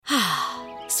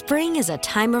Spring is a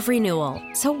time of renewal,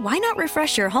 so why not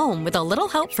refresh your home with a little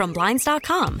help from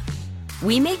Blinds.com?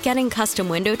 We make getting custom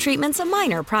window treatments a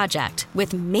minor project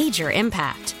with major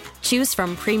impact. Choose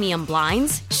from premium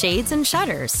blinds, shades, and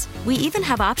shutters. We even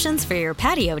have options for your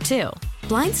patio, too.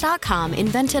 Blinds.com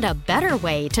invented a better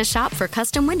way to shop for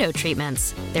custom window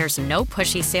treatments. There's no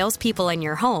pushy salespeople in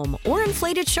your home or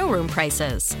inflated showroom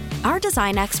prices. Our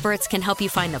design experts can help you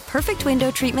find the perfect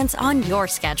window treatments on your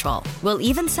schedule. We'll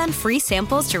even send free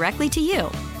samples directly to you.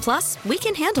 Plus, we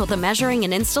can handle the measuring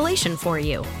and installation for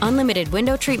you. Unlimited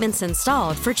window treatments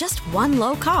installed for just one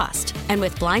low cost. And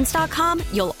with Blinds.com,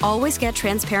 you'll always get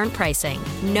transparent pricing.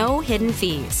 No hidden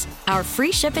fees. Our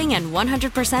free shipping and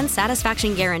 100%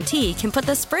 satisfaction guarantee can put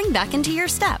the spring back into your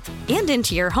step and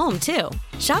into your home, too.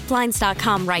 Shop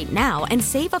Blinds.com right now and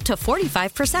save up to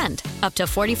 45%. Up to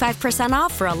 45%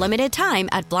 off for a limited time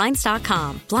at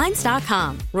Blinds.com.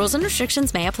 Blinds.com. Rules and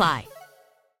restrictions may apply.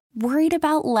 Worried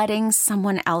about letting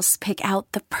someone else pick out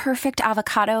the perfect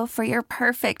avocado for your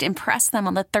perfect impress them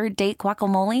on the third date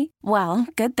guacamole? Well,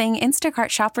 good thing Instacart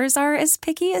shoppers are as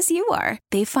picky as you are.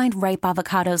 They find ripe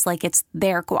avocados like it's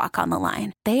their guac on the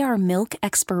line. They are milk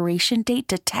expiration date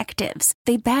detectives.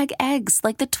 They bag eggs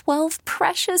like the 12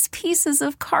 precious pieces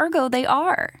of cargo they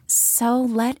are. So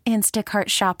let Instacart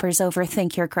shoppers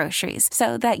overthink your groceries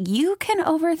so that you can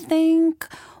overthink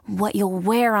what you'll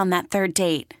wear on that third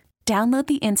date. Download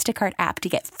the Instacart app to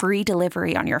get free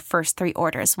delivery on your first 3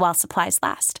 orders while supplies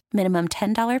last. Minimum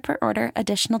 $10 per order.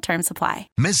 Additional terms apply.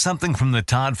 Miss something from the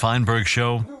Todd Feinberg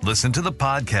Show? Listen to the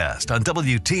podcast on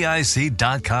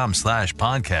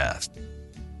WTIC.com/podcast.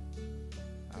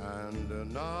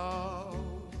 And now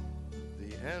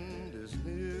the end is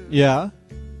near. Yeah? Are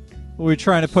we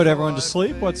trying to put everyone to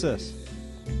sleep? What's this?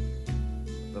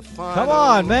 Come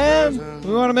on, man.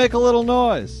 We want to make a little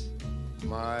noise.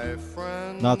 My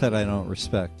friend, not that I don't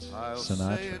respect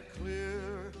Sinatra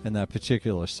and that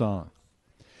particular song.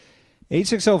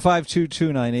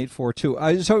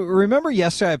 860-522-9842. So remember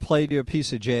yesterday I played you a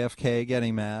piece of JFK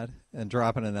getting mad and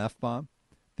dropping an F-bomb?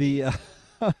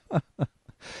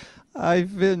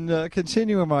 I've been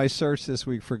continuing my search this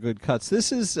week for good cuts.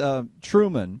 This is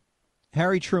Truman,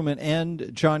 Harry Truman,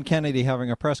 and John Kennedy having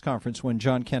a press conference when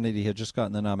John Kennedy had just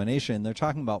gotten the nomination. They're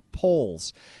talking about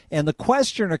polls. And the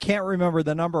questioner can't remember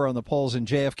the number on the polls, and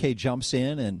JFK jumps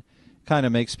in and kind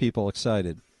of makes people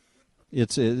excited.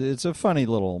 It's a funny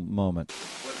little moment.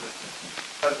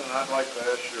 President, I'd like to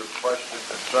ask you a question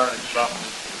concerning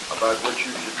something about which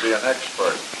you should be an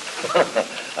expert.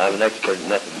 I'm an expert in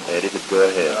nothing, Eddie, but go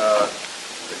ahead.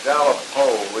 The Gallup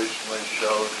poll recently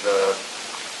showed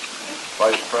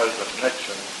Vice President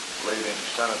Nixon leading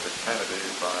Senator Kennedy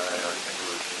by, I think it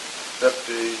was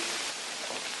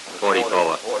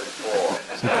 44.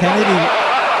 So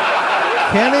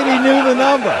Kennedy knew the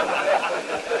number.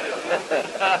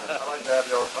 I'd like to have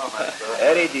your comment, sir.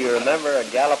 Eddie, do you remember a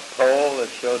Gallup poll that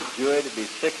showed Dewey to be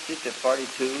 60 to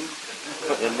 42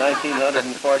 in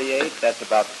 1948? That's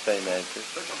about the same answer.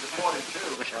 60 to 42.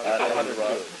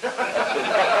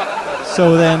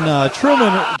 So then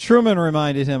Truman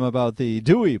reminded him about the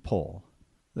Dewey poll,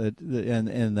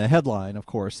 and the headline, of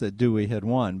course, that Dewey had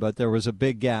won. But there was a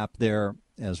big gap there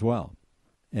as well.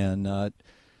 And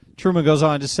Truman goes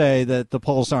on to say that the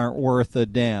polls aren't worth a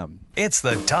damn. It's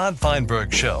the Todd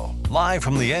Feinberg Show, live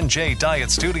from the NJ Diet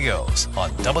Studios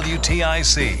on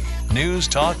WTIC News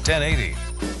Talk 1080.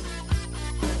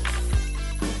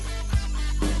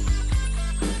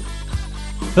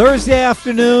 Thursday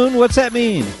afternoon, what's that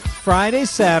mean? Friday,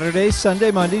 Saturday,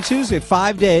 Sunday, Monday, Tuesday,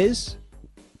 5 days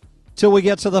till we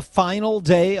get to the final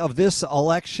day of this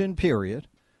election period.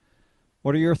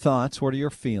 What are your thoughts? What are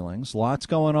your feelings? Lots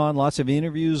going on, lots of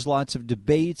interviews, lots of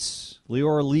debates.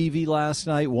 Leora Levy last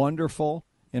night, wonderful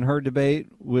in her debate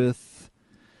with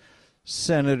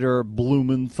Senator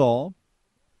Blumenthal.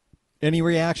 Any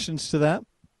reactions to that?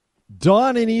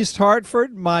 Don in East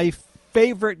Hartford, my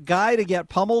favorite guy to get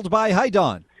pummeled by. Hi,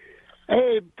 Don.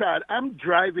 Hey, Todd. I'm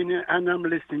driving and I'm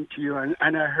listening to you, and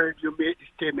I heard you make the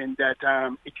statement that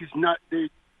it is not the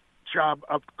job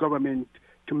of government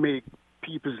to make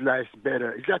people's lives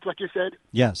better. Is that what you said?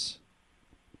 Yes.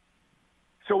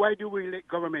 So why do we elect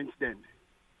governments then?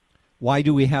 Why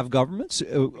do we have governments?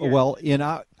 Well, in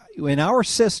our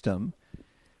system,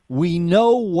 we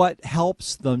know what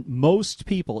helps the most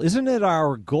people. Isn't it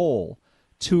our goal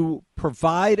to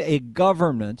provide a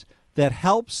government that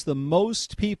helps the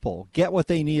most people get what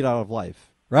they need out of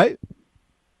life, right?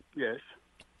 Yes.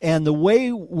 And the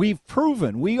way we've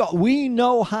proven, we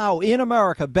know how in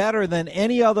America, better than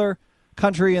any other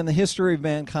country in the history of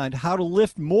mankind, how to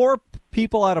lift more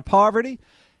people out of poverty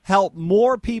help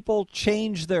more people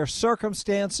change their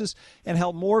circumstances, and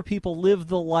help more people live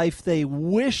the life they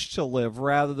wish to live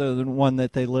rather than one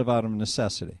that they live out of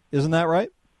necessity. Isn't that right?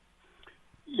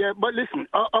 Yeah, but listen,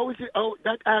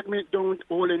 that argument don't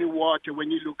hold any water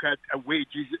when you look at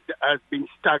wages that has been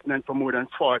stagnant for more than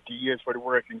 40 years for the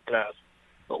working class.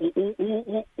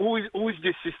 Who is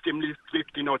this system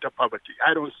lifting out of poverty?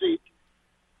 I don't see it.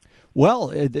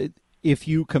 Well, if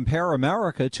you compare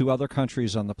America to other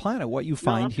countries on the planet, what you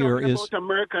find here is... about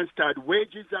American style.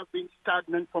 Wages have been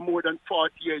stagnant for more than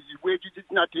 40 years. Wages is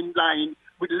not in line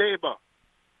with labor.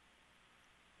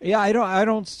 Yeah, I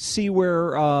don't see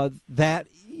where that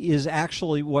is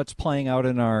actually what's playing out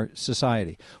in our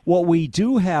society. What we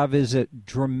do have is a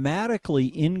dramatically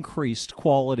increased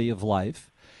quality of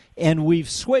life, and we've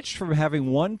switched from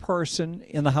having one person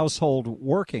in the household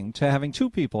working to having two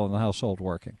people in the household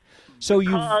working. So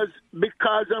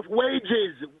because of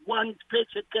wages, one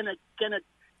paycheck cannot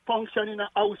function in a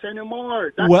house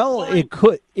anymore.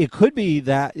 It could be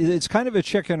that it's kind of a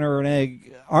chicken or an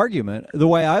egg argument. The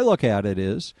way I look at it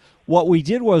is, what we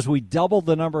did was we doubled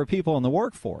the number of people in the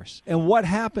workforce. And what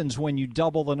happens when you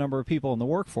double the number of people in the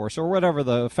workforce, or whatever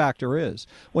the factor is?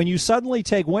 When you suddenly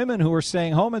take women who are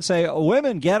staying home and say,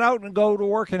 women, get out and go to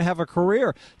work and have a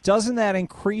career, doesn't that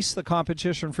increase the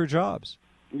competition for jobs?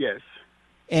 Yes.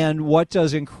 And what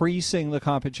does increasing the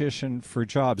competition for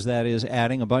jobs, that is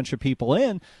adding a bunch of people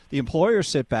in, the employers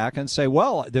sit back and say,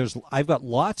 well, I've got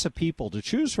lots of people to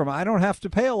choose from. I don't have to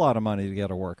pay a lot of money to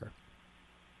get a worker.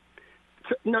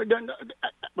 So, no.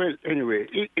 Well, anyway,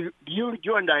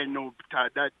 you and I know,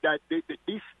 Todd, that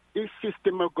this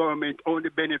system of government only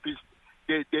benefits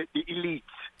the elites.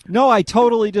 No, I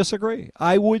totally disagree.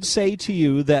 I would say to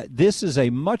you that this is a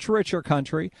much richer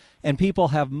country and people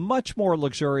have much more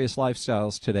luxurious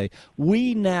lifestyles today.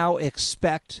 We now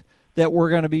expect that we're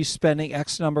going to be spending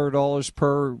X number of dollars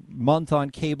per month on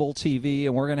cable TV,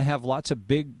 and we're going to have lots of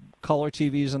big color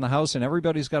TVs in the house, and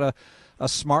everybody's got a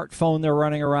smartphone they're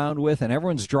running around with, and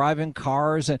everyone's driving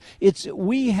cars, and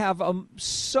we have a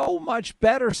so much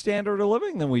better standard of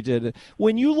living than we did.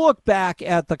 When you look back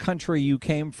at the country you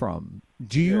came from,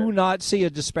 do you not see a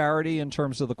disparity in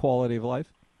terms of the quality of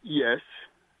life? Yes.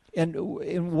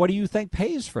 And what do you think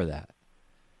pays for that?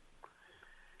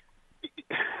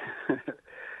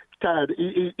 Todd,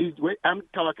 I'm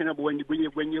talking about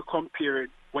when you compare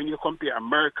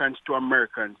Americans to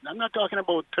Americans. I'm not talking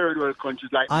about third world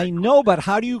countries like. I know, but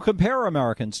how do you compare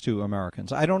Americans to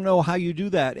Americans? I don't know how you do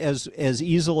that as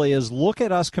easily as look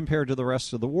at us compared to the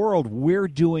rest of the world. We're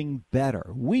doing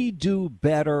better. We do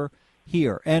better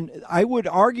here. And I would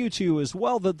argue to you as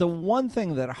well that the one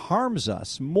thing that harms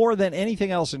us more than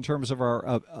anything else in terms of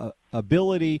our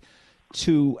ability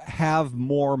to have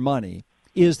more money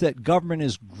is that government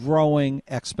is growing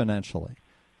exponentially.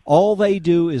 All they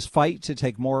do is fight to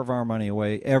take more of our money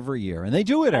away every year, and they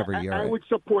do it every year. I would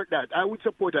support that.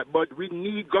 But we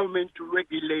need government to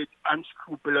regulate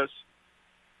unscrupulous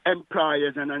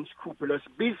employers and unscrupulous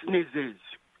businesses.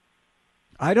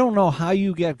 I don't know how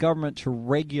you get government to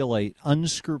regulate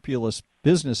unscrupulous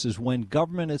businesses when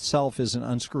government itself is an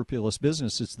unscrupulous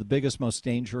business. It's the biggest, most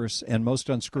dangerous, and most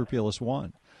unscrupulous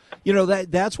one. You know,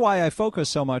 that's why I focus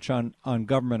so much on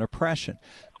government oppression.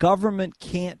 Government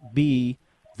can't be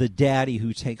the daddy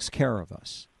who takes care of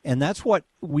us. And that's what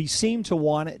we seem to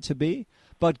want it to be.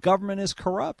 But government is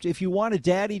corrupt. If you want a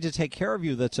daddy to take care of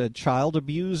you that's a child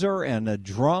abuser and a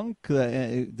drunk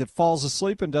that falls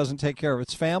asleep and doesn't take care of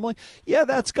its family, yeah,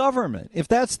 that's government. If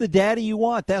that's the daddy you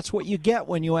want, that's what you get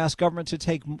when you ask government to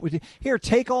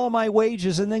take all my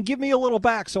wages and then give me a little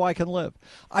back so I can live.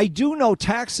 I do know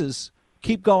taxes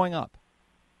keep going up.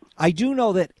 I do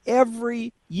know that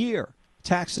every year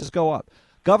taxes go up.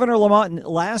 Governor Lamont,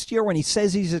 last year when he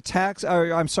says he's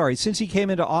since he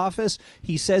came into office,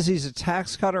 he says he's a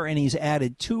tax cutter and he's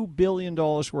added $2 billion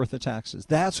worth of taxes.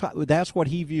 That's what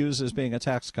he views as being a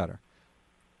tax cutter.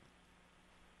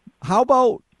 How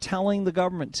about telling the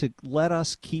government to let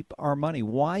us keep our money?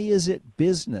 Why is it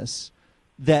business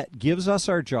that gives us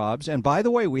our jobs? And by the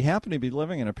way, we happen to be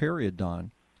living in a period, Don,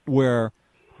 where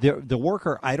the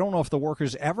worker, I don't know if the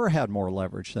workers ever had more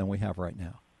leverage than we have right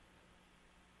now.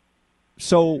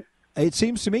 So it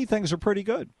seems to me things are pretty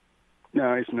good.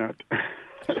 No, it's not.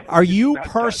 Are you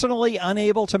personally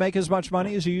unable to make as much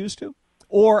money as you used to?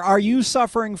 Or are you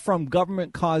suffering from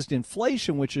government-caused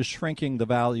inflation, which is shrinking the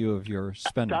value of your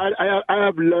spending? I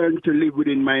have learned to live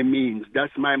within my means.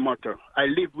 That's my motto. I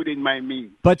live within my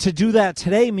means. But to do that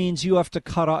today means you have to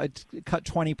cut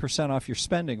 20% off your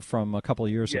spending from a couple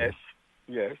of years ago.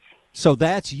 Yes. So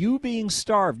that's you being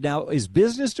starved. Now, is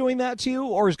business doing that to you,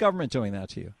 or is government doing that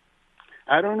to you?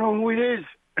 I don't know who it is,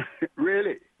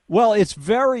 really. Well, it's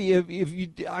very. If you,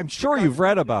 I'm sure you've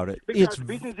read about it. Because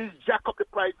businesses jack up the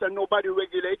price and nobody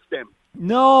regulates them.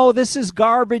 No, this is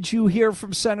garbage you hear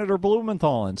from Senator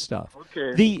Blumenthal and stuff.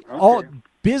 Okay. All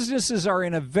businesses are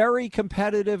in a very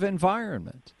competitive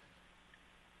environment,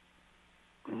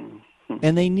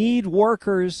 and they need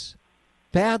workers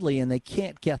badly, and they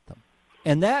can't get them.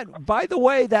 And that, by the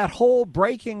way, that whole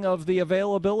breaking of the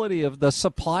availability of the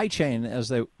supply chain,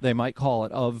 as they might call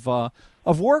it,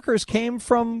 of workers came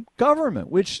from government,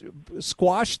 which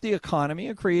squashed the economy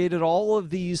and created all of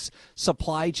these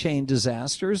supply chain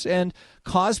disasters and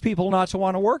caused people not to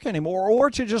want to work anymore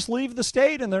or to just leave the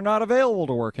state and they're not available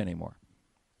to work anymore.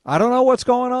 I don't know what's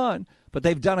going on, but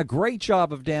they've done a great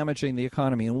job of damaging the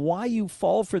economy. And why you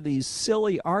fall for these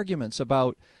silly arguments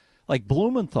about like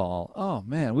Blumenthal, oh,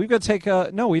 man, we've got to take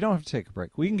no, we don't have to take a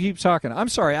break. We can keep talking. I'm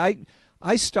sorry,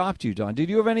 I stopped you, Don. Did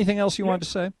you have anything else you wanted to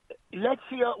say? Let's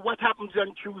see what happens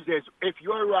on Tuesdays. If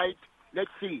you're right, let's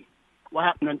see what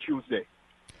happened on Tuesday.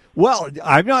 Well,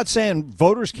 I'm not saying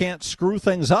voters can't screw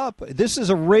things up. This is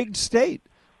a rigged state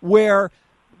where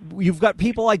you've got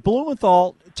people like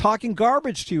Blumenthal talking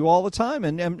garbage to you all the time,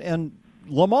 and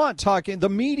Lamont talking. The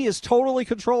media is totally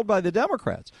controlled by the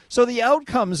Democrats. So the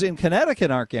outcomes in Connecticut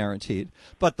aren't guaranteed,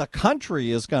 but the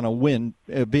country is going to win,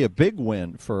 be a big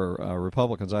win for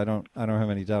Republicans. I don't have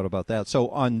any doubt about that. So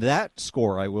on that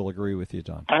score, I will agree with you,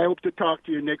 Don. I hope to talk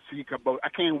to you next week about. I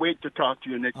can't wait to talk to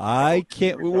you next week. I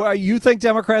can't. Well, you think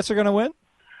Democrats are going to win?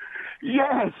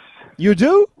 Yes. You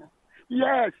do?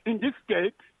 Yes, in this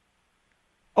state.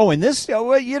 Oh, in this,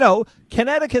 you know,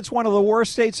 Connecticut's one of the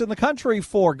worst states in the country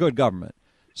for good government.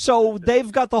 So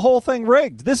they've got the whole thing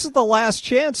rigged. This is the last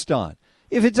chance, Don.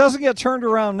 If it doesn't get turned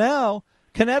around now,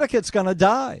 Connecticut's going to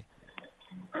die.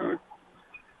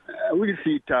 We'll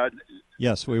see, Todd.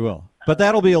 Yes, we will. But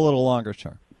that'll be a little longer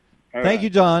term. Thank you,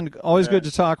 Don. Always good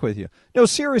to talk with you. No,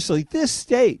 seriously, this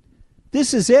state,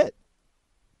 this is it.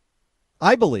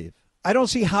 I believe. I don't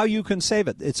see how you can save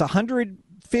it. It's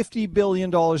 $150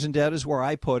 billion in debt is where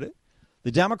I put it.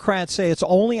 The Democrats say it's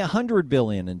only $100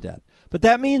 billion in debt. But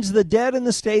that means the debt in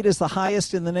the state is the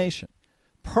highest in the nation.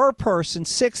 Per person,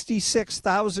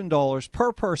 $66,000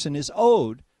 per person is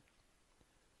owed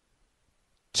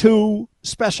to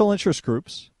special interest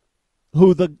groups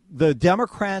who the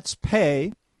Democrats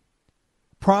pay.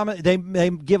 They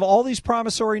give all these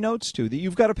promissory notes to that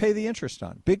you've got to pay the interest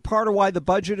on. Big part of why the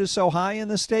budget is so high in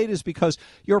the state is because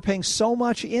you're paying so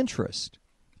much interest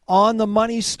on the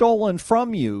money stolen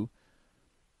from you,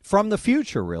 from the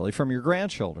future, really, from your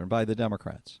grandchildren by the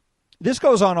Democrats. This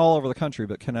goes on all over the country,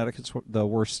 but Connecticut's the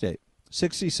worst state.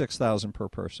 $66,000 per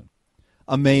person.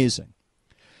 Amazing.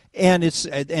 And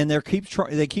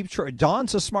they keep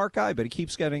Don's a smart guy, but he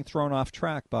keeps getting thrown off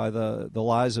track by the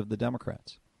lies of the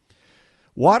Democrats.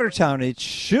 Watertown, it's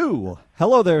Shu.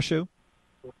 Hello there, Shu.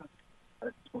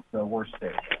 That's the worst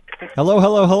state.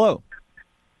 Hello.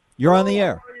 You're on the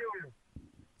air.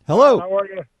 Hello. How are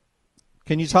you?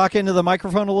 Can you talk into the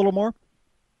microphone a little more?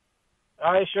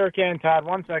 I sure can, Todd.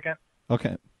 1 second.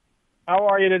 Okay. How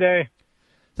are you today?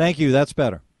 Thank you. That's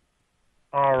better.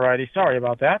 All righty. Sorry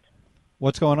about that.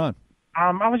 What's going on?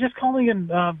 I was just calling in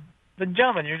the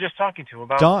gentleman you were just talking to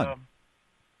about Don.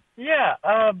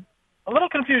 A little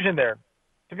confusion there.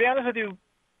 To be honest with you,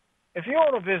 if you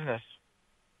own a business,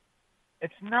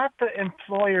 it's not the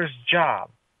employer's job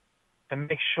to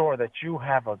make sure that you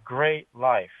have a great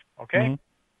life, okay? Mm-hmm.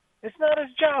 It's not his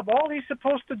job. All he's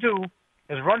supposed to do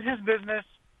is run his business,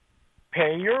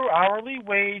 pay your hourly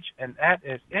wage, and that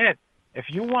is it. If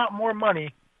you want more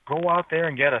money, go out there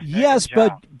and get a yes,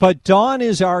 job. but Don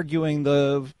is arguing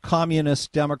the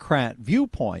communist Democrat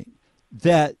viewpoint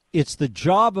that it's the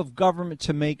job of government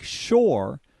to make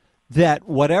sure that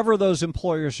whatever those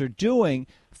employers are doing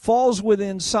falls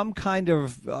within some kind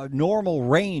of normal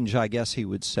range, I guess he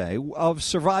would say, of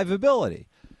survivability.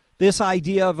 This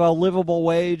idea of a livable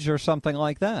wage or something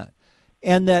like that.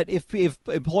 And that if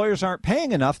employers aren't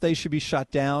paying enough, they should be shut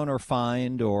down or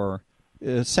fined or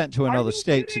sent to another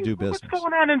state to do business. What's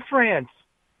going on in France?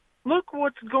 Look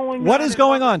what's going on. What is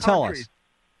going on? Tell us.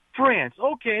 France,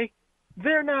 okay.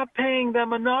 They're not paying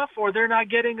them enough or they're not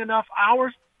getting enough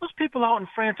hours. Those people out in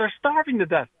France are starving to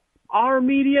death. Our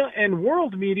media and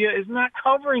world media is not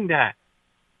covering that.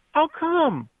 How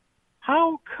come?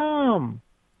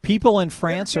 People in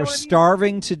France are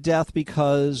starving to death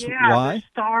because why? They're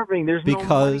starving. There's no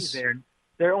money there.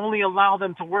 They only allow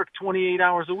them to work 28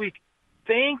 hours a week.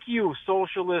 Thank you,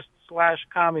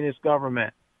 socialist/communist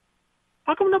government.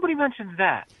 How come nobody mentions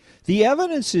that? The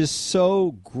evidence is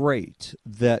so great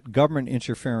that government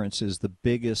interference is the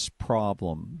biggest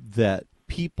problem that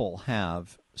people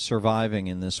have surviving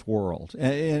in this world,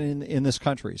 and in this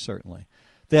country certainly,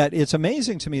 that it's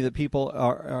amazing to me that people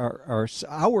are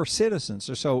our citizens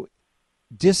are so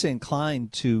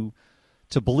disinclined to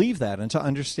believe that and to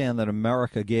understand that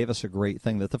America gave us a great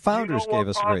thing, that the founders gave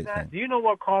us a great thing. Do you know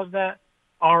what caused that?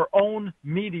 Our own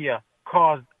media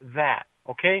caused that,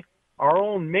 okay? Our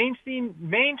own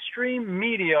mainstream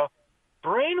media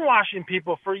brainwashing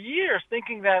people for years,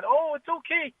 thinking that, oh, it's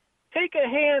okay, take a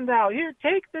handout. Here,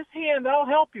 take this hand, I'll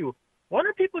help you. When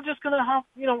are people just going to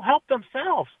help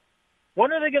themselves?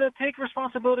 When are they going to take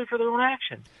responsibility for their own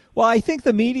actions? Well, I think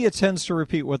the media tends to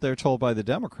repeat what they're told by the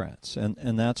Democrats,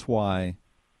 and that's why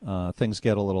things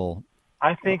get a little...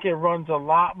 I think it runs a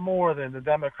lot more than the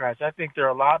Democrats. I think there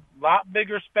are a lot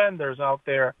bigger spenders out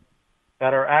there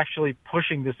that are actually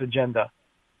pushing this agenda,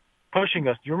 pushing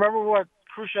us. Do you remember what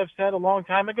Khrushchev said a long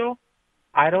time ago?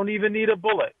 I don't even need a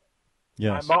bullet.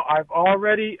 Yes. I've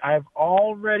already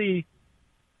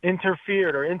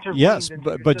interfered or intervened. Yes,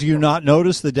 but do you not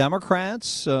notice the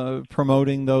Democrats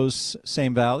promoting those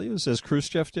same values as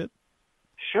Khrushchev did?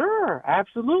 Sure,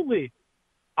 absolutely.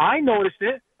 I noticed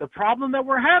it. The problem that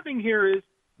we're having here is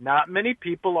not many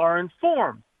people are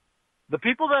informed. The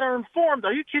people that are informed,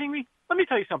 are you kidding me? Let me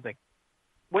tell you something.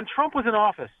 When Trump was in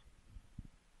office,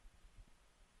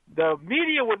 the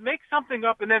media would make something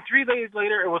up, and then 3 days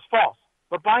later it was false.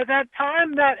 But by that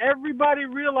time that everybody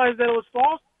realized that it was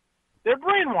false, they're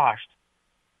brainwashed.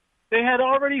 They had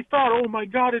already thought, oh, my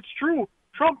God, it's true.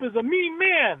 Trump is a mean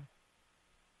man.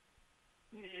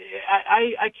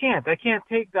 I can't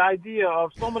take the idea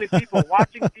of so many people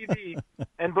watching TV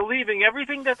and believing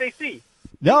everything that they see.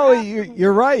 No,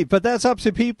 you're right, but that's up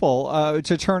to people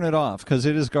to turn it off because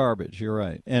it is garbage. You're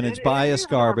right, and it's biased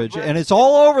garbage, and it's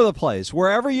all over the place.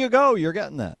 Wherever you go, you're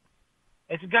getting that.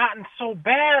 It's gotten so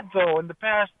bad, though, in the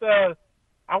past,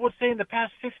 I would say in the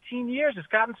past 15 years, it's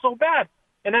gotten so bad.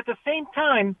 And at the same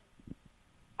time,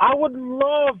 I would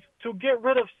love to get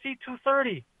rid of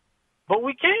C-230, but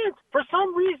we can't. For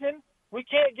some reason, we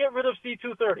can't get rid of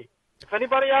C-230. If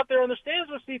anybody out there understands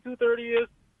what C-230 is,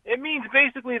 it means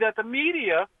basically that the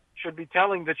media should be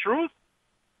telling the truth,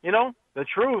 the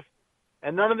truth,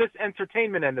 and none of this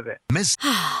entertainment end of it.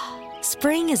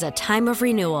 Spring is a time of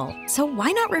renewal, so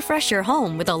why not refresh your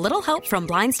home with a little help from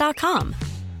Blinds.com?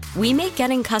 We make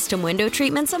getting custom window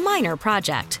treatments a minor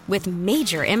project with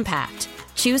major impact.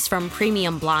 Choose from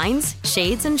premium blinds,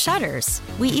 shades, and shutters.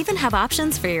 We even have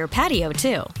options for your patio,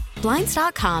 too.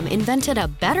 Blinds.com invented a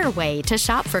better way to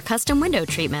shop for custom window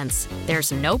treatments.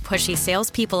 There's no pushy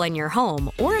salespeople in your home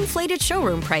or inflated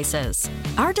showroom prices.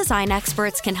 Our design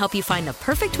experts can help you find the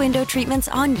perfect window treatments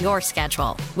on your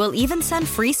schedule. We'll even send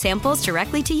free samples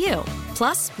directly to you.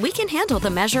 Plus, we can handle the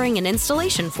measuring and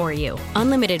installation for you.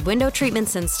 Unlimited window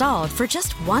treatments installed for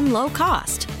just one low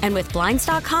cost. And with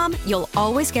Blinds.com, you'll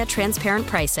always get transparent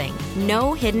pricing.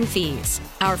 No hidden fees.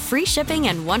 Our free shipping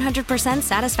and 100%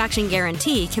 satisfaction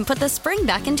guarantee can put the spring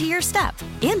back into your step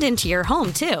and into your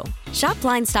home, too. Shop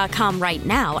Blinds.com right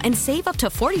now and save up to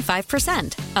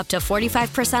 45%. Up to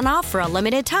 45% off for a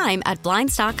limited time at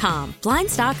Blinds.com.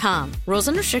 Blinds.com. Rules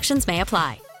and restrictions may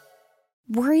apply.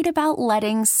 Worried about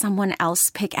letting someone else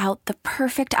pick out the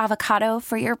perfect avocado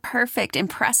for your perfect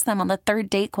impress them on the third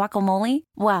date guacamole?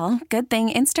 Well, good thing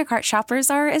Instacart shoppers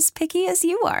are as picky as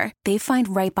you are. They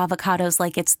find ripe avocados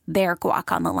like it's their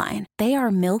guac on the line. They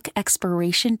are milk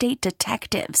expiration date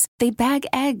detectives. They bag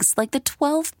eggs like the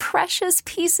 12 precious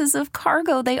pieces of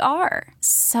cargo they are.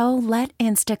 So let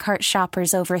Instacart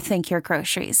shoppers overthink your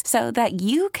groceries so that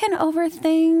you can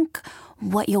overthink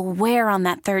what you'll wear on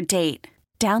that third date.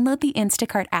 Download the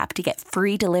Instacart app to get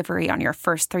free delivery on your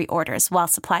first 3 orders while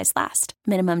supplies last.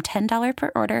 Minimum $10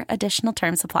 per order. Additional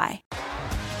terms apply.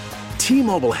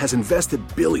 T-Mobile has invested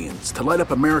billions to light up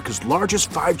America's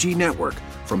largest 5G network,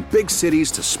 from big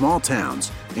cities to small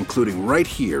towns, including right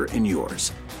here in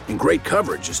yours. And great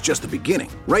coverage is just the beginning.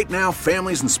 Right now,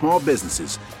 families and small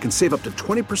businesses can save up to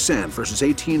 20% versus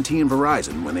AT&T and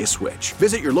Verizon when they switch.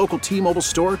 Visit your local T-Mobile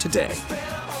store today.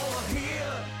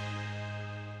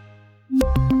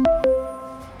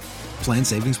 Plan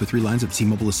savings with 3 lines of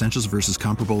T-Mobile Essentials versus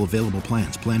comparable available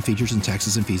plans. Plan features and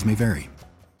taxes and fees may vary.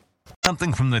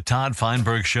 Something from the Todd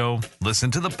Feinberg Show?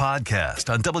 Listen to the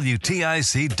podcast on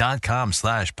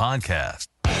WTIC.com/podcast.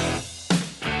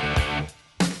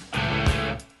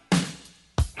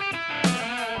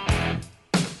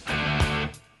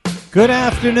 Good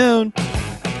afternoon.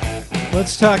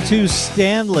 Let's talk to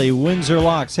Stanley, Windsor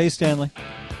Locks. Hey, Stanley.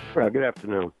 Good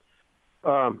afternoon.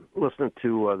 Listening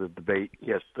to the debate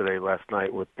last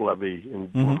night with Levy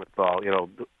and Blumenthal,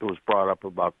 it was brought up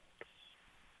about,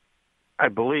 I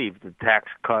believe, the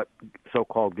tax cut,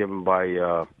 so-called, given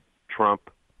by Trump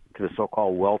to the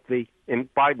so-called wealthy,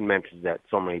 and Biden mentions that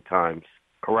so many times,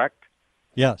 correct?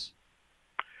 Yes.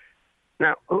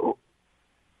 Now,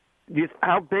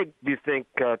 how big do you think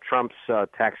Trump's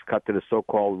tax cut to the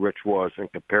so-called rich was in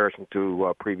comparison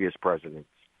to previous presidents?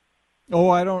 Oh,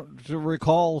 I don't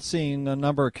recall seeing a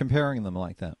number comparing them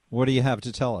like that. What do you have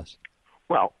to tell us?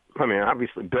 Well, I mean,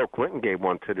 obviously, Bill Clinton gave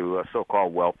one to the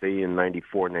so-called wealthy in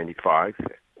 94, 95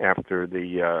 after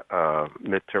the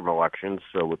midterm elections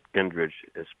with Gingrich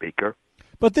as Speaker.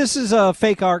 But this is a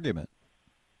fake argument.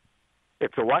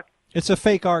 It's a what? It's a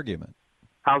fake argument.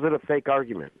 How's it a fake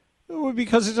argument? Well,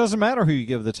 because it doesn't matter who you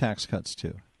give the tax cuts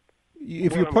to.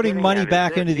 If you're I'm putting getting money at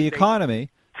back is into the economy,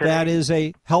 that is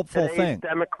a helpful thing.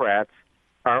 Democrats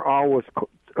are always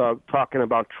talking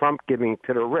about Trump giving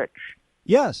to the rich.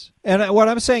 Yes. And what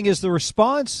I'm saying is the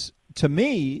response to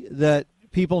me that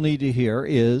people need to hear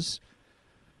is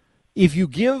if you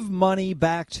give money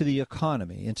back to the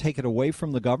economy and take it away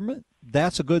from the government,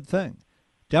 that's a good thing.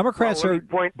 Democrats let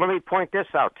me point this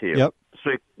out to you. Yep.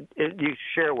 So you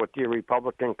share with your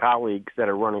Republican colleagues that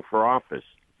are running for office.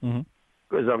 Mm-hmm.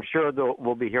 Because I'm sure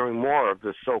we'll be hearing more of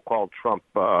the so-called Trump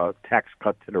tax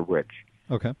cut to the rich.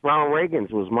 Okay. Ronald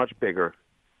Reagan's was much bigger.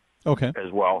 Okay.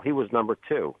 As well. He was number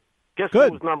 2. Guess Good.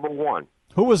 who was number 1?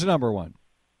 Who was number 1?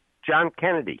 John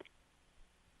Kennedy.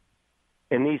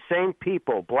 And these same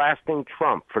people blasting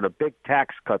Trump for the big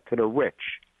tax cut to the rich.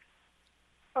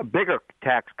 A bigger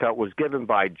tax cut was given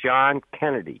by John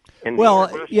Kennedy. Well,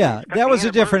 yeah, that was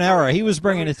a different era. He was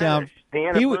bringing it down. The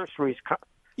anniversaries.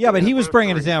 Yeah, but he was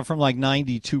bringing it down from like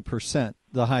 92%,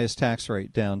 the highest tax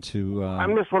rate, down to... I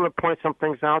just want to point some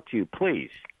things out to you, please.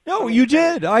 No, you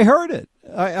did. I heard it.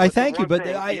 I thank you, but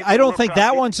I don't think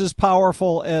that one's as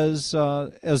powerful as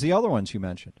the other ones you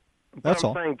mentioned. That's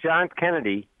all. I'm saying John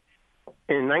Kennedy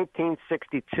in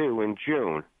 1962 in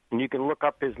June, and you can look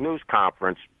up his news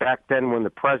conference back then when the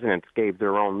presidents gave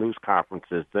their own news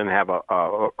conferences, didn't have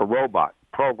a robot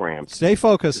program. Stay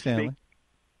focused, Stanley.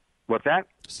 What's that?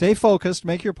 Stay focused.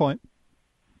 Make your point.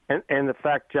 And the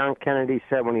fact John Kennedy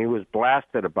said when he was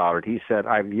blasted about it, he said,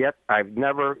 I've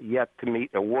never yet to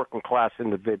meet a working class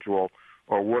individual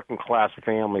or working class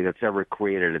family that's ever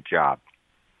created a job.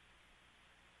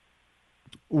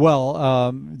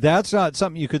 Well, that's not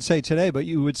something you could say today, but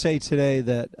you would say today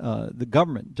that the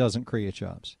government doesn't create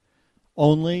jobs.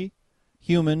 Only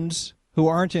humans who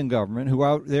aren't in government, who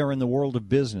are out there in the world of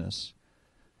business,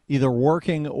 either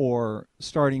working or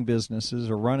starting businesses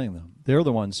or running them, they're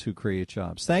the ones who create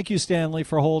jobs. Thank you, Stanley,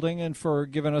 for holding and for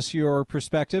giving us your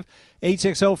perspective.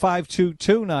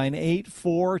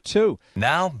 860-522-9842.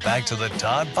 Now, back to the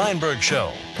Todd Feinberg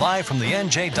Show, live from the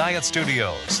NJ Diet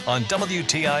Studios on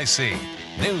WTIC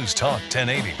News Talk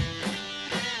 1080.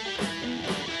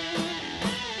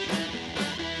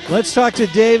 Let's talk to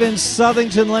Dave in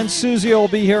Southington. Len Suzio will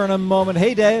be here in a moment.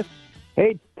 Hey, Dave.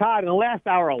 Hey, Todd, in the last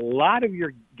hour, a lot of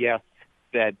your guests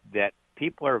said that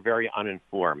people are very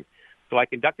uninformed. So I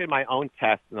conducted my own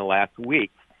test in the last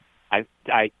week. I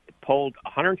polled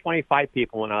 125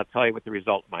 people, and I'll tell you what the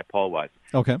result of my poll was.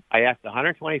 Okay. I asked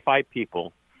 125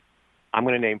 people, I'm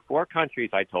going to name 4 countries,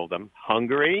 I told them: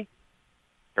 Hungary,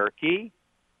 Turkey,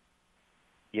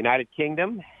 United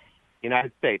Kingdom,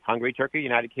 United States. Hungary, Turkey,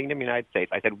 United Kingdom, United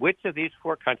States. I said, which of these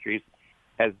 4 countries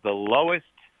has the lowest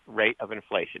rate of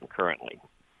inflation currently?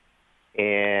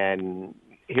 And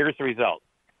here's the result.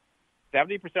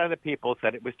 70% of the people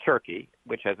said it was Turkey,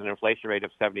 which has an inflation rate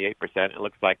of 78%. It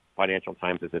looks like Financial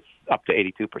Times says it's up to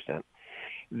 82%.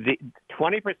 The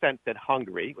 20% said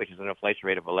Hungary, which is an inflation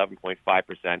rate of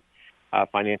 11.5%.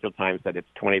 Financial Times said it's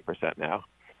 20% now.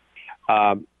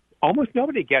 Almost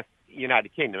nobody guessed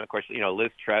United Kingdom. Of course,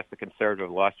 Liz Truss, the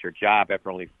conservative, lost her job after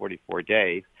only 44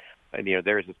 days. And,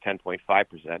 theirs is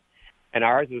 10.5%. And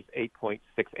ours was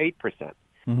 8.68%.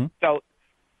 Mm-hmm. So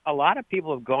a lot of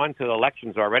people have gone to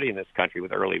elections already in this country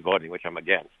with early voting, which I'm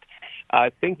against,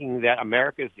 thinking that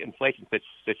America's inflation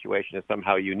situation is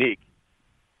somehow unique.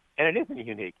 And it isn't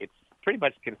unique. It's pretty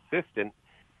much consistent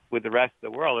with the rest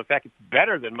of the world. In fact, it's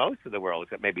better than most of the world,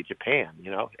 except maybe Japan,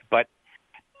 But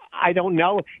I don't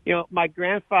know. My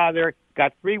grandfather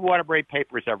got 3 Waterbury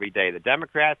papers every day, the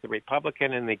Democrat, the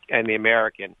Republican, and the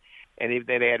American. And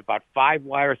they had about 5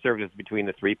 wire services between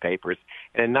the 3 papers.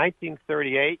 And in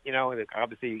 1938,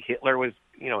 obviously Hitler was,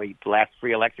 the last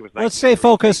free election was. Let's stay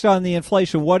focused on the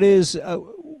inflation. What is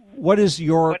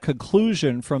your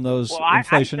conclusion from those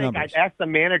inflation numbers? I asked the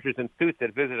managers in suits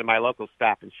that visited my local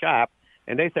Stop and Shop,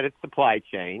 and they said it's supply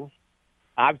chain.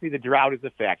 Obviously, the drought is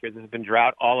a factor. There's been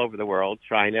drought all over the world,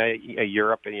 China,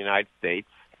 Europe, and the United States.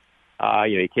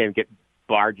 You can't get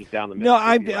barges down the middle. No,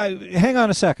 hang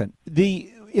on a second.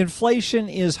 The inflation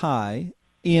is high.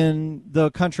 in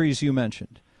the countries you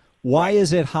mentioned. Why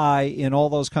is it high in all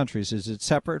those countries? Is it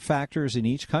separate factors in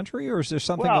each country, or is there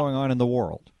something going on in the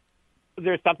world?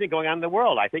 There's something going on in the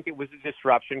world. I think it was a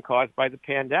disruption caused by the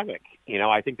pandemic.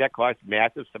 I think that caused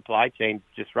massive supply chain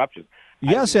disruptions.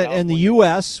 Yes, and the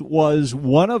U.S. was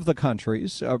one of the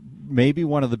countries, maybe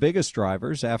one of the biggest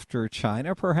drivers after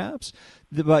China, perhaps,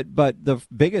 but the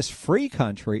biggest free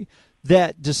country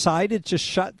that decided to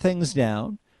shut things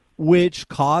down, which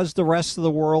caused the rest of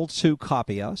the world to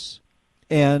copy us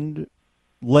and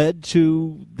led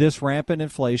to this rampant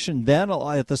inflation. Then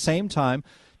at the same time,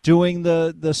 doing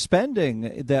the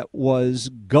spending that was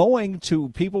going to,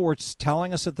 people were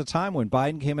telling us at the time when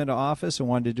Biden came into office and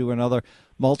wanted to do another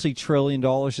multi-trillion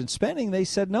dollars in spending, they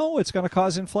said, no, it's going to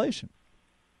cause inflation.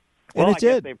 And well, it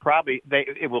did.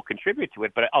 It will contribute to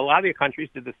it, but a lot of the countries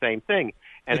did the same thing.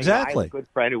 And exactly. I have a good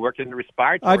friend who worked in the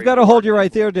respiratory. I've got to hold you right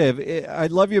there, Dave. I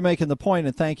love you making the point,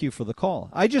 and thank you for the call.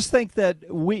 I just think that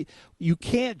you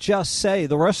can't just say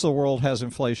the rest of the world has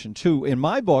inflation too, in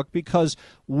my book, because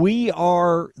we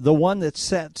are the one that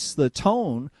sets the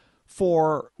tone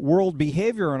for world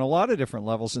behavior on a lot of different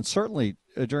levels, and certainly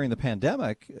during the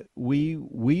pandemic,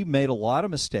 we made a lot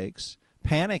of mistakes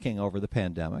panicking over the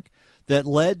pandemic that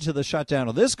led to the shutdown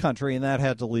of this country, and that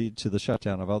had to lead to the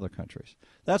shutdown of other countries.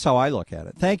 That's how I look at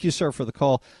it. Thank you, sir, for the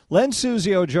call. Len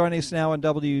Suzio joining us now on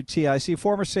WTIC,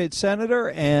 former state senator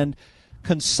and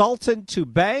consultant to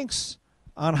banks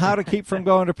on how to keep from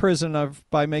going to prison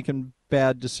by making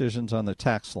bad decisions on the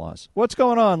tax laws. What's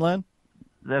going on, Len?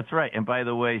 That's right. And by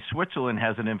the way, Switzerland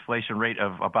has an inflation rate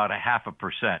of about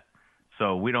 0.5%.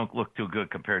 So we don't look too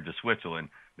good compared to Switzerland.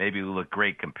 Maybe we look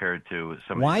great compared to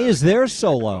some. Why is theirs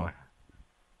so low?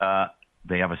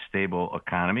 They have a stable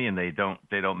economy, and they don't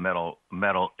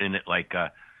meddle in it like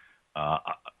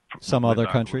some other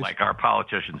countries, like our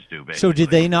politicians do. Basically. So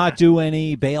did they not do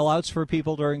any bailouts for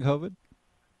people during COVID?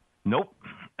 Nope.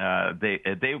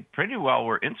 They pretty well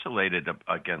were insulated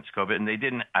against COVID, and they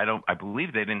didn't. I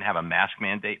believe they didn't have a mask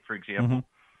mandate, for example.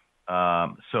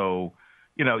 Mm-hmm. So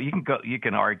you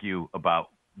can argue about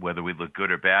whether we look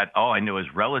good or bad. All I know is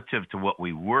relative to what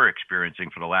we were experiencing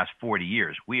for the last 40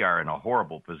 years, we are in a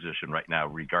horrible position right now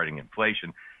regarding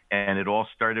inflation. And it all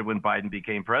started when Biden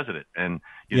became president. And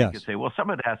you can say, well, some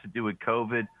of it has to do with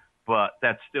COVID, but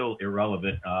that's still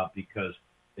irrelevant because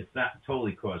it's not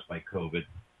totally caused by COVID.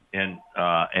 And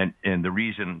the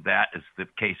reason that is the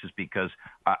case is because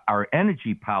our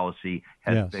energy policy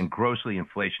has been grossly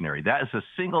inflationary. That is the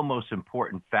single most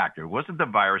important factor. It wasn't the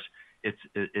virus. It's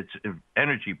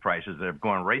energy prices that have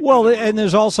gone right. Well, and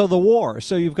there's also the war,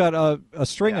 so you've got a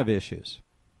string of issues.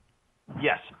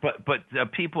 Yes, but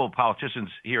politicians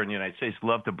here in the United States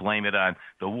love to blame it on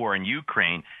the war in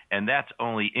Ukraine, and that's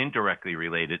only indirectly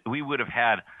related. We would have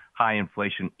had high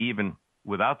inflation even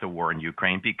without the war in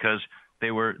Ukraine because they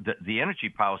were the energy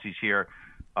policies here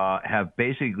have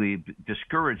basically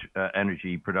discouraged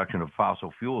energy production of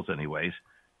fossil fuels, anyways,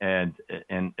 and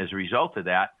as a result of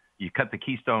that. You cut the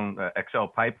Keystone XL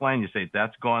pipeline. You say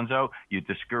that's gonzo. You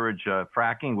discourage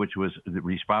fracking, which was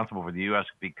responsible for the U.S.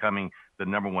 becoming the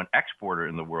number one exporter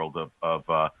in the world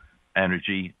of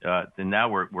energy. And now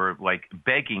we're like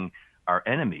begging our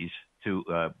enemies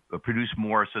to produce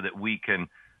more so that we can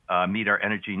meet our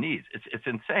energy needs. It's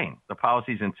insane. The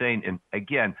policy is insane. And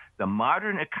again, the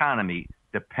modern economy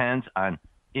depends on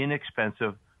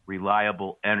inexpensive,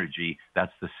 reliable energy.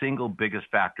 That's the single biggest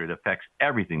factor. It affects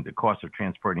everything: the cost of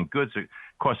transporting goods, the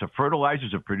cost of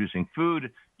fertilizers, of producing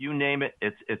food, you name it.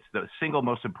 It's the single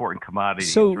most important commodity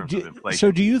in terms of inflation.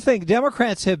 So do you think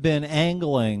Democrats have been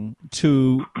angling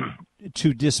to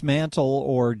dismantle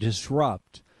or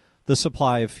disrupt the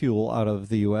supply of fuel out of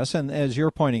the U.S.? And as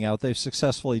you're pointing out, they've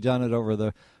successfully done it over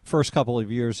the first couple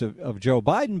of years of Joe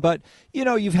Biden. But,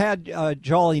 you've had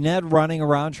Jolly Ned running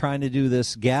around trying to do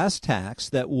this gas tax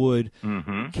that would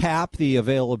cap the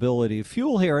availability of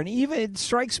fuel here. And it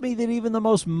strikes me that even the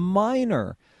most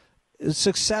minor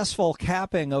successful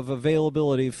capping of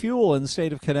availability of fuel in the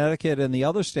state of Connecticut and the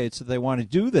other states that they want to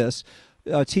do this,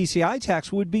 TCI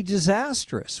tax would be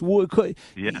disastrous. The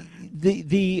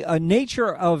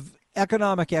nature of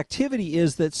economic activity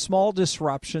is that small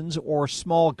disruptions or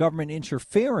small government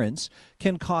interference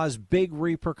can cause big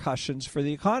repercussions for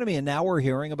the economy. And now we're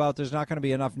hearing about there's not going to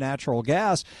be enough natural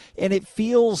gas. And it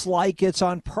feels like it's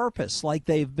on purpose, like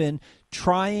they've been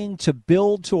trying to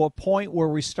build to a point where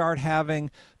we start having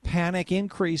panic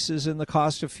increases in the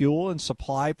cost of fuel and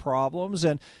supply problems.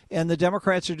 And the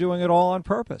Democrats are doing it all on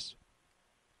purpose.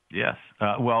 Yes.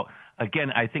 Well,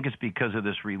 again, I think it's because of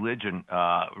this religion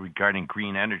regarding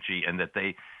green energy, and that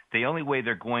the only way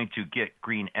they're going to get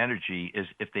green energy is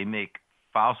if they make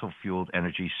fossil fueled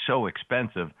energy so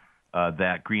expensive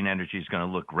that green energy is going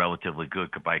to look relatively good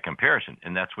by comparison,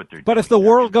 and that's what they're doing. But if the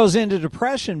world goes into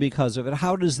depression because of it,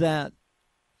 how does that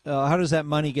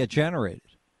money get generated?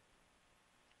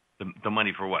 The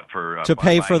money for what? To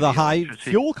pay for the high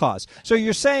fuel costs. So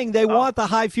you're saying they want the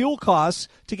high fuel costs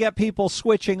to get people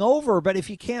switching over, but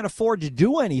if you can't afford to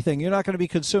do anything, you're not going to be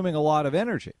consuming a lot of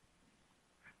energy.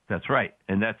 That's right,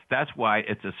 and that's why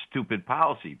it's a stupid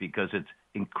policy, because it's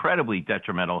incredibly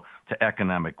detrimental to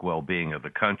economic well-being of the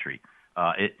country.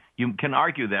 You can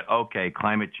argue that, okay,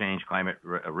 climate change, climate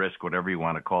risk, whatever you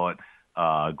want to call it,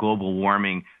 global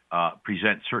warming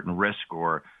present certain risks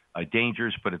or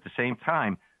dangers, but at the same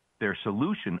time, their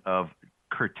solution of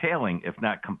curtailing, if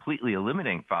not completely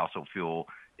eliminating fossil fuel,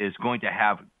 is going to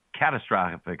have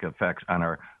catastrophic effects on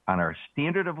our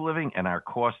standard of living and our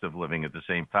cost of living at the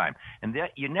same time. And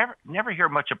that you never hear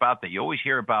much about that. You always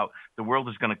hear about the world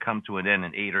is going to come to an end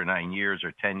in 8 or 9 years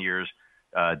or 10 years,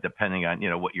 depending on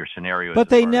what your scenario is. But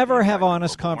they never have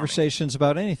honest conversations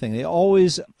about anything. They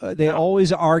always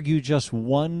argue just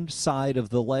one side of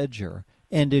the ledger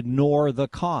and ignore the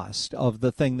cost of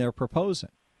the thing they're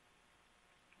proposing.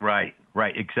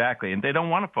 Right, exactly. And they don't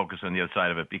want to focus on the other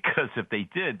side of it, because if they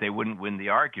did, they wouldn't win the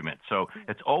argument. So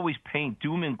it's always paint,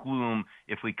 doom and gloom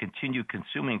if we continue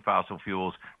consuming fossil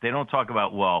fuels. They don't talk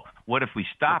about, well, what if we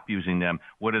stop using them?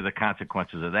 What are the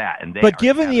consequences of that? And but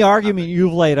given the argument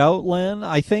you've laid out, Len,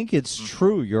 I think it's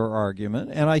true, your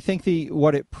argument. And I think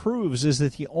what it proves is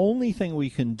that the only thing we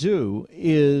can do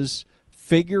is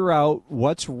figure out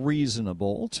what's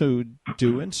reasonable to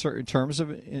do in terms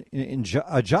of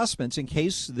adjustments in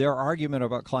case their argument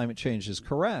about climate change is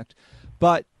correct,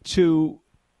 but to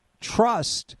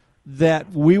trust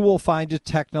that we will find a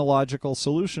technological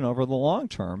solution over the long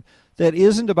term that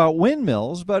isn't about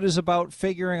windmills, but is about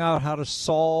figuring out how to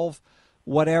solve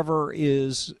whatever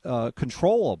is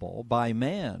controllable by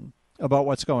man about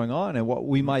what's going on and what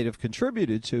we might have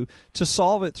contributed to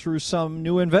solve it through some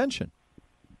new invention.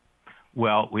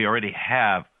 Well, we already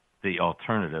have the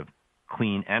alternative,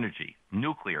 clean energy,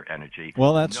 nuclear energy.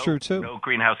 Well, that's true, too. No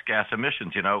greenhouse gas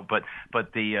emissions,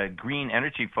 but the green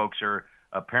energy folks are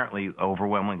apparently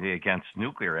overwhelmingly against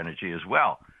nuclear energy as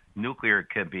well. Nuclear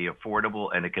can be affordable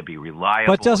and it can be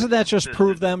reliable. But doesn't that just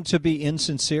prove them to be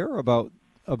insincere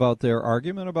about their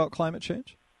argument about climate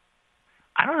change?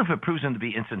 I don't know if it proves them to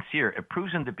be insincere. It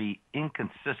proves them to be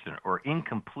inconsistent or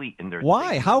incomplete in their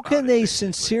Why? How can they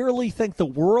sincerely think the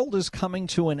world is coming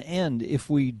to an end if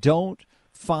we don't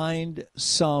find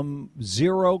some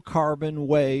zero-carbon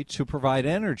way to provide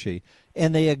energy,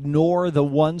 and they ignore the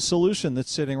one solution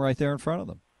that's sitting right there in front of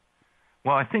them?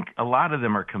 Well, I think a lot of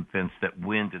them are convinced that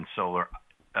wind and solar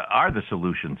are the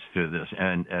solutions to this.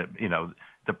 And,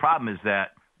 the problem is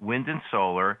that wind and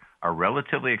solar are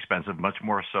relatively expensive, much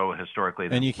more so historically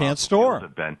than and you can't store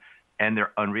have been, and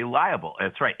they're unreliable.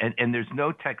 That's right, and there's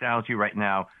no technology right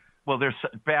now. Well, there's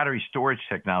battery storage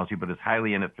technology, but it's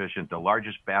highly inefficient. The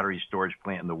largest battery storage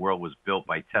plant in the world was built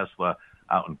by Tesla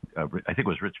out in, I think it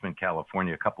was Richmond,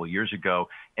 California, a couple of years ago,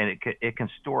 and it can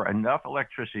store enough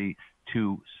electricity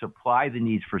to supply the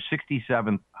needs for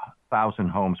 67,000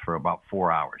 homes for about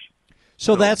 4 hours.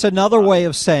 So that's another way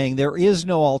of saying there is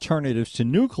no alternative to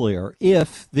nuclear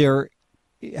if there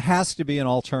has to be an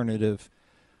alternative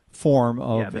form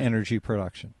of energy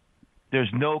production. There's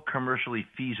no commercially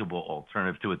feasible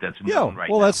alternative to it that's known right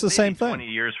now. Well, that's the same thing. 20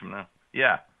 years from now.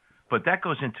 Yeah. But that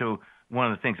goes into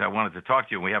one of the things I wanted to talk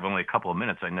to you, and we have only a couple of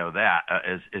minutes, I know that,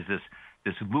 is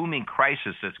this looming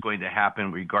crisis that's going to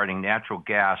happen regarding natural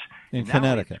gas in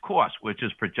Connecticut. Its cost, which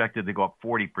is projected to go up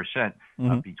 40%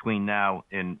 between now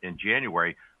and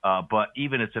January, but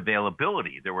even its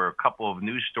availability. There were a couple of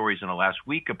news stories in the last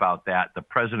week about that. The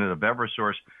president of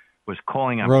Eversource was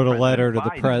calling on wrote President a letter to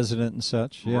Biden. the president and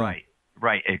such. Yeah.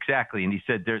 Right, exactly. And he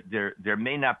said there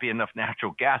may not be enough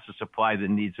natural gas to supply the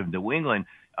needs of New England,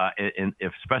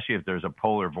 especially if there's a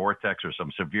polar vortex or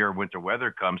some severe winter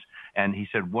weather comes. And he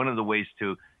said one of the ways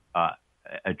to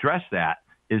address that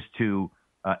is to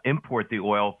import the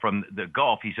oil from the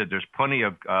Gulf. He said there's plenty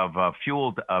of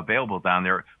fuel available down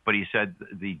there, but he said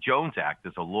the Jones Act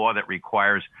is a law that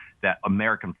requires that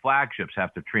American flagships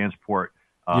have to transport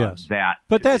that.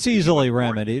 But that's easily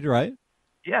remedied, right?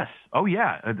 Yes. Oh,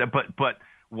 yeah. But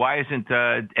why isn't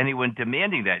anyone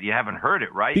demanding that? You haven't heard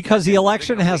it, right? Because the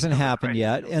election hasn't happened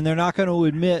yet, and they're not going to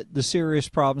admit the serious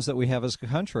problems that we have as a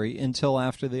country until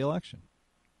after the election.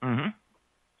 Mm-hmm.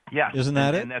 Yeah. Isn't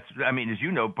that it? And that's, I mean, as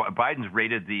you know, Biden's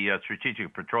raided the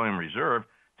Strategic Petroleum Reserve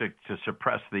to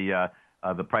suppress the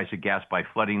the price of gas by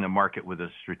flooding the market with a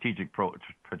strategic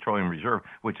petroleum reserve,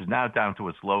 which is now down to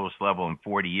its lowest level in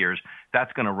 40 years.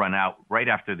 That's going to run out right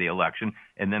after the election,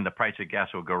 and then the price of gas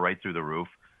will go right through the roof.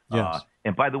 Yes.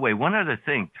 And by the way, one other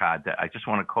thing, Todd, that I just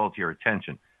want to call to your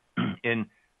attention. In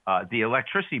the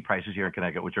electricity prices here in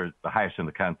Connecticut, which are the highest in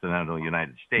the continental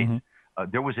United States,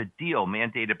 there was a deal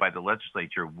mandated by the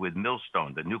legislature with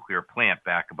Millstone, the nuclear plant,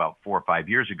 back about 4 or 5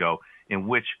 years ago, in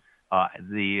which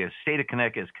the state of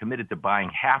Connecticut is committed to buying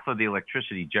half of the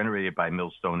electricity generated by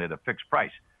Millstone at a fixed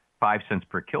price, 5 cents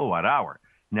per kilowatt hour.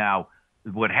 Now,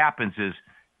 what happens is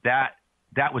that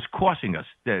was costing us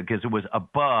because it was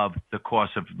above the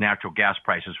cost of natural gas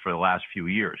prices for the last few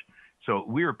years. So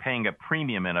we were paying a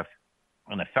premium in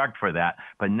effect for that,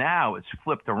 but now it's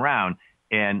flipped around,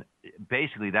 and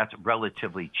basically that's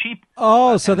relatively cheap.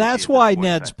 Oh, so that's why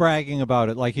Ned's bragging about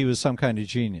it like he was some kind of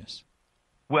genius.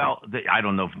 Well, I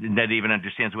don't know if Ned even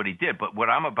understands what he did, but what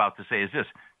I'm about to say is this.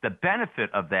 The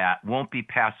benefit of that won't be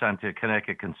passed on to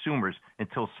Connecticut consumers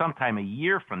until sometime a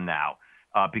year from now,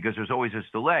 because there's always this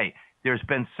delay. There's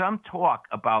been some talk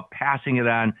about passing it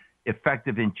on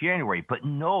effective in January, but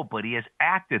nobody has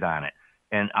acted on it.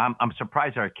 And I'm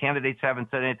surprised our candidates haven't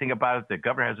said anything about it. The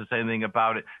governor hasn't said anything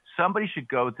about it. Somebody should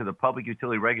go to the Public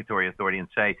Utility Regulatory Authority and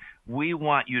say, we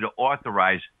want you to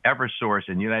authorize Eversource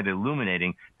and United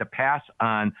Illuminating to pass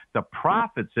on the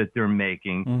profits that they're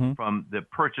making from the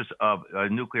purchase of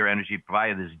nuclear energy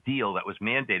via this deal that was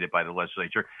mandated by the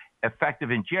legislature,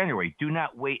 effective in January. Do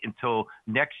not wait until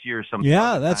next year.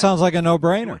 Yeah, that sounds like a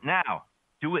no-brainer.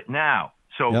 Do it now.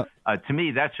 So to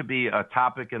me, that should be a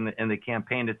topic in the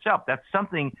campaign itself. That's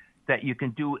something that you can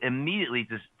do immediately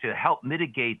to help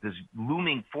mitigate this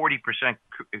looming 40%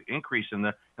 increase in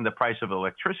the price of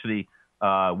electricity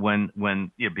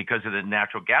because of the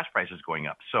natural gas prices going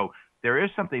up. So there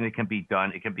is something that can be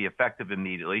done. It can be effective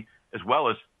immediately, as well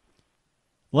as.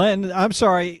 Len, I'm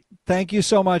sorry. Thank you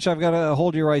so much. I've got to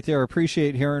hold you right there.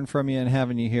 Appreciate hearing from you and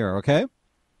having you here. Okay.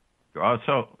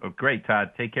 Great,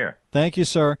 Todd. Take care. Thank you,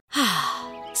 sir.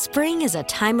 Spring is a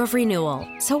time of renewal,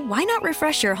 so why not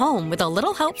refresh your home with a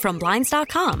little help from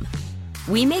Blinds.com?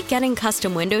 We make getting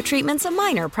custom window treatments a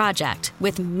minor project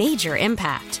with major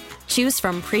impact. Choose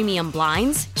from premium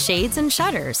blinds, shades, and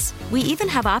shutters. We even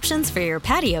have options for your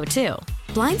patio, too.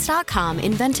 Blinds.com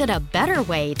invented a better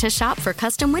way to shop for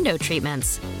custom window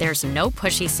treatments. There's no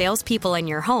pushy salespeople in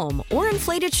your home or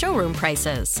inflated showroom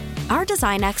prices. Our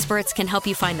design experts can help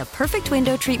you find the perfect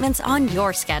window treatments on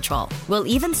your schedule. We'll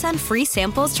even send free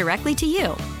samples directly to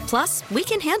you. Plus, we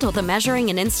can handle the measuring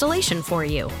and installation for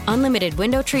you. Unlimited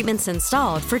window treatments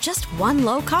installed for just one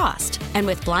low cost. And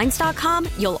with Blinds.com,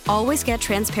 you'll always get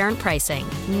transparent pricing.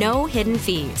 No hidden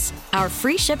fees. Our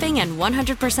free shipping and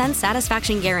 100%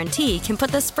 satisfaction guarantee can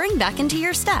put the spring back into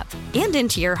your step and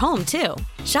into your home, too.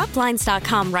 Shop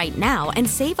Blinds.com right now and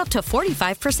save up to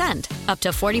 45%. Up to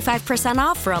 45%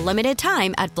 off for a limited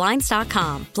time at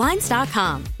Blinds.com.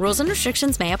 Blinds.com. Rules and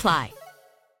restrictions may apply.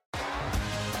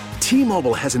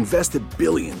 T-Mobile has invested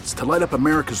billions to light up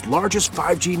America's largest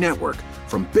 5G network,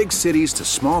 from big cities to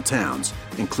small towns,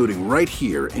 including right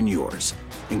here in yours.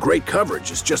 And great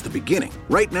coverage is just the beginning.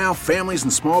 Right now, families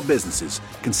and small businesses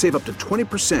can save up to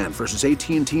 20% versus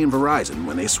AT&T and Verizon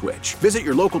when they switch. Visit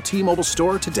your local T-Mobile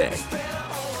store today.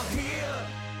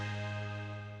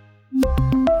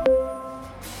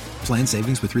 Plan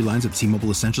savings with 3 lines of T-Mobile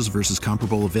Essentials versus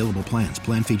comparable available plans.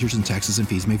 Plan features and taxes and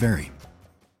fees may vary.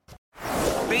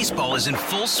 Baseball is in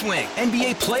full swing.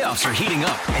 NBA playoffs are heating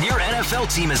up, and your NFL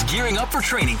team is gearing up for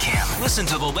training camp. Listen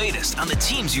to the latest on the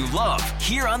teams you love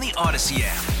here on the Odyssey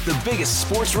app. The biggest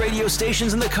sports radio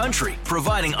stations in the country,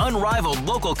 providing unrivaled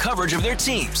local coverage of their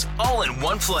teams, all in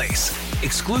one place.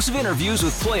 Exclusive interviews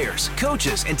with players,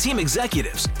 coaches, and team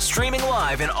executives, streaming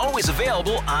live and always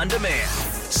available on demand.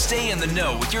 Stay in the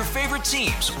know with your favorite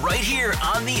teams right here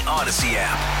on the Odyssey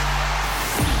app.